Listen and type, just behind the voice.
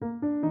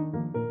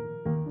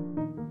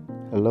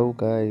Hello,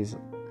 guys.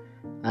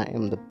 I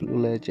am the Blue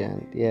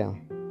Legend. Yeah,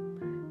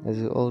 as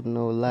you all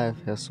know, life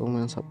has so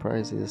many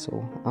surprises,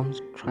 so I'm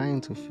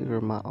trying to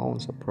figure my own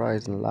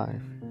surprise in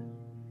life.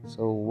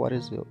 So, what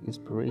is your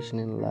inspiration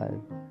in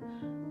life?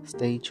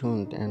 Stay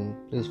tuned and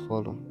please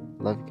follow.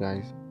 Love you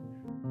guys.